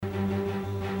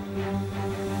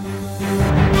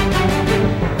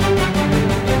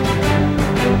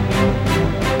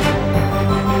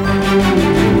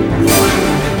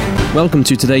Welcome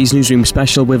to today's Newsroom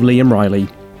Special with Liam Riley.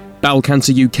 Bowel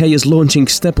Cancer UK is launching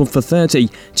Step Up for 30,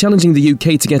 challenging the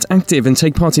UK to get active and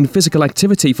take part in physical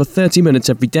activity for 30 minutes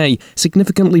every day,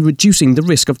 significantly reducing the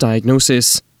risk of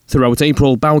diagnosis. Throughout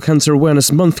April, Bowel Cancer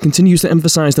Awareness Month continues to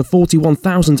emphasise the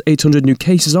 41,800 new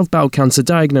cases of bowel cancer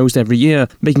diagnosed every year,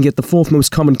 making it the fourth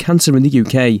most common cancer in the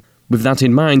UK. With that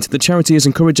in mind, the charity is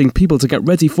encouraging people to get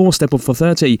ready for Step Up for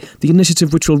 30, the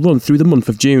initiative which will run through the month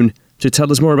of June. To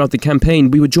tell us more about the campaign,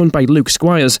 we were joined by Luke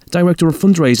Squires, Director of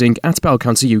Fundraising at Bowel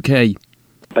Cancer UK.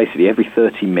 Basically, every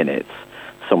 30 minutes,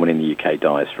 someone in the UK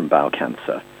dies from bowel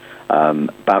cancer.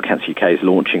 Bowel Cancer UK is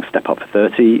launching Step Up for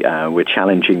 30. We're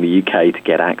challenging the UK to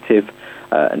get active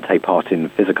and take part in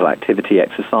physical activity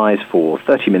exercise for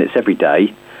 30 minutes every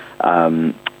day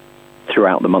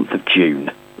throughout the month of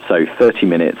June. So 30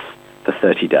 minutes for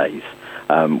 30 days,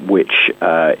 which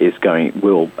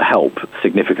will help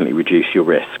significantly reduce your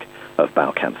risk of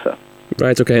bowel cancer.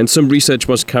 Right, okay, and some research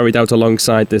was carried out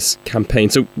alongside this campaign.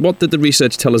 So what did the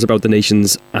research tell us about the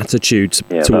nation's attitude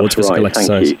towards physical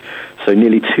exercise? Thank you. So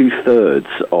nearly 2/3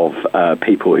 of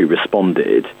people who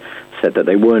responded said that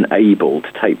they weren't able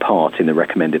to take part in the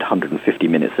recommended 150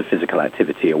 minutes of physical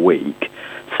activity a week,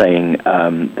 saying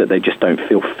that they just don't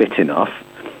feel fit enough.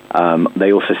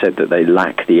 They also said that they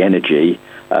lack the energy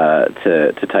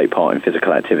to take part in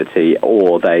physical activity,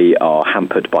 or they are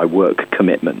hampered by work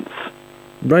commitments.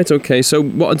 Right, okay. So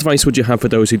what advice would you have for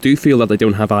those who do feel that they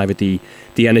don't have either the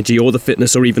energy or the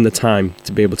fitness or even the time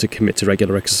to be able to commit to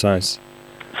regular exercise?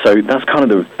 So that's kind of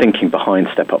the thinking behind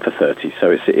Step Up for 30.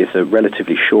 So it's a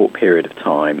relatively short period of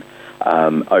time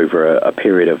over a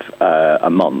period of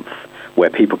a month where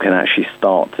people can actually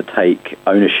start to take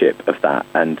ownership of that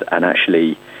and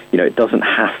actually, it doesn't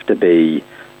have to be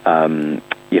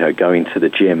going to the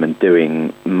gym and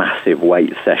doing massive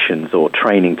weight sessions or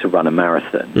training to run a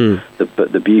marathon.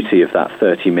 But the beauty of that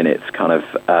 30 minutes kind of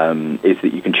is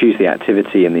that you can choose the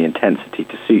activity and the intensity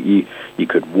to suit you. You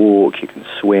could walk, you can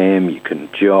swim, you can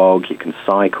jog, you can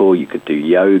cycle, you could do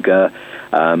yoga,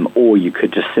 or you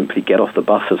could just simply get off the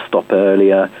bus or stop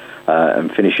earlier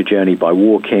and finish your journey by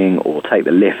walking, or take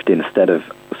the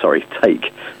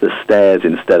stairs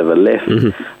instead of a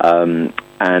lift.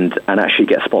 And actually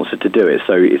get sponsored to do it.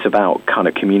 So it's about kind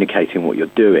of communicating what you're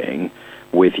doing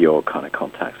with your kind of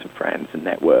contacts and friends and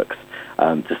networks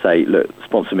to say, look,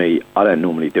 sponsor me. I don't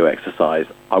normally do exercise.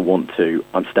 I want to.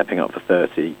 I'm stepping up for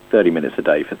 30 minutes a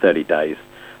day for 30 days.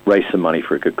 Raise some money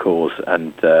for a good cause,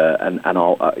 and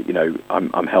I'll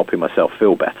I'm helping myself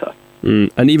feel better.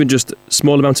 And even just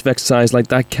small amounts of exercise like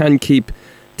that can keep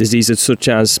diseases such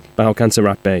as bowel cancer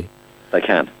at bay. They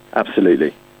can,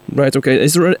 absolutely. Right, okay.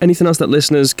 Is there anything else that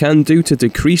listeners can do to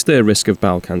decrease their risk of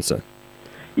bowel cancer?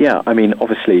 Yeah, I mean,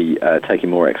 obviously taking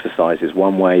more exercise is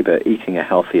one way, but eating a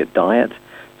healthier diet,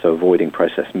 so avoiding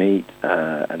processed meat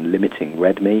and limiting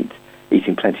red meat,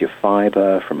 eating plenty of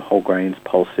fibre from whole grains,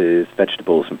 pulses,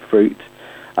 vegetables and fruit,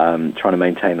 trying to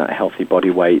maintain that healthy body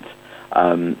weight.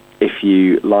 If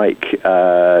you like,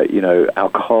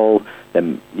 alcohol,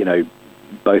 then,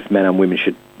 both men and women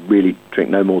should really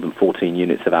drink no more than 14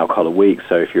 units of alcohol a week.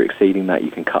 So if you're exceeding that, you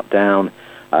can cut down.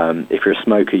 If you're a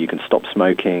smoker, you can stop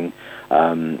smoking.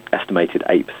 Estimated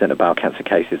 8% of bowel cancer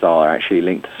cases are actually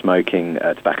linked to smoking,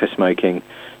 tobacco smoking.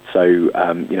 So,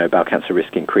 bowel cancer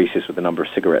risk increases with the number of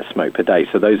cigarettes smoked per day.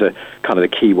 So those are kind of the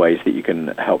key ways that you can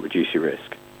help reduce your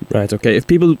risk. Right, okay. If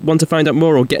people want to find out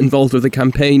more or get involved with the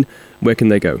campaign, where can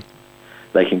they go?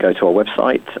 They can go to our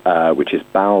website, which is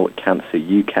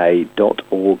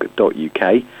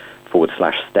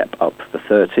bowelcanceruk.org.uk/Step Up for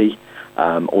 30,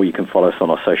 or you can follow us on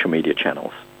our social media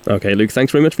channels. Okay, Luke,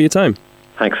 thanks very much for your time.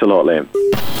 Thanks a lot, Liam.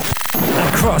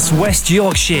 Across West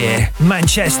Yorkshire,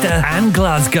 Manchester and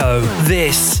Glasgow,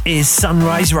 this is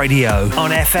Sunrise Radio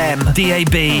on FM,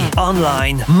 DAB,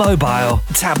 online, mobile,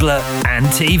 tablet and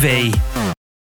TV.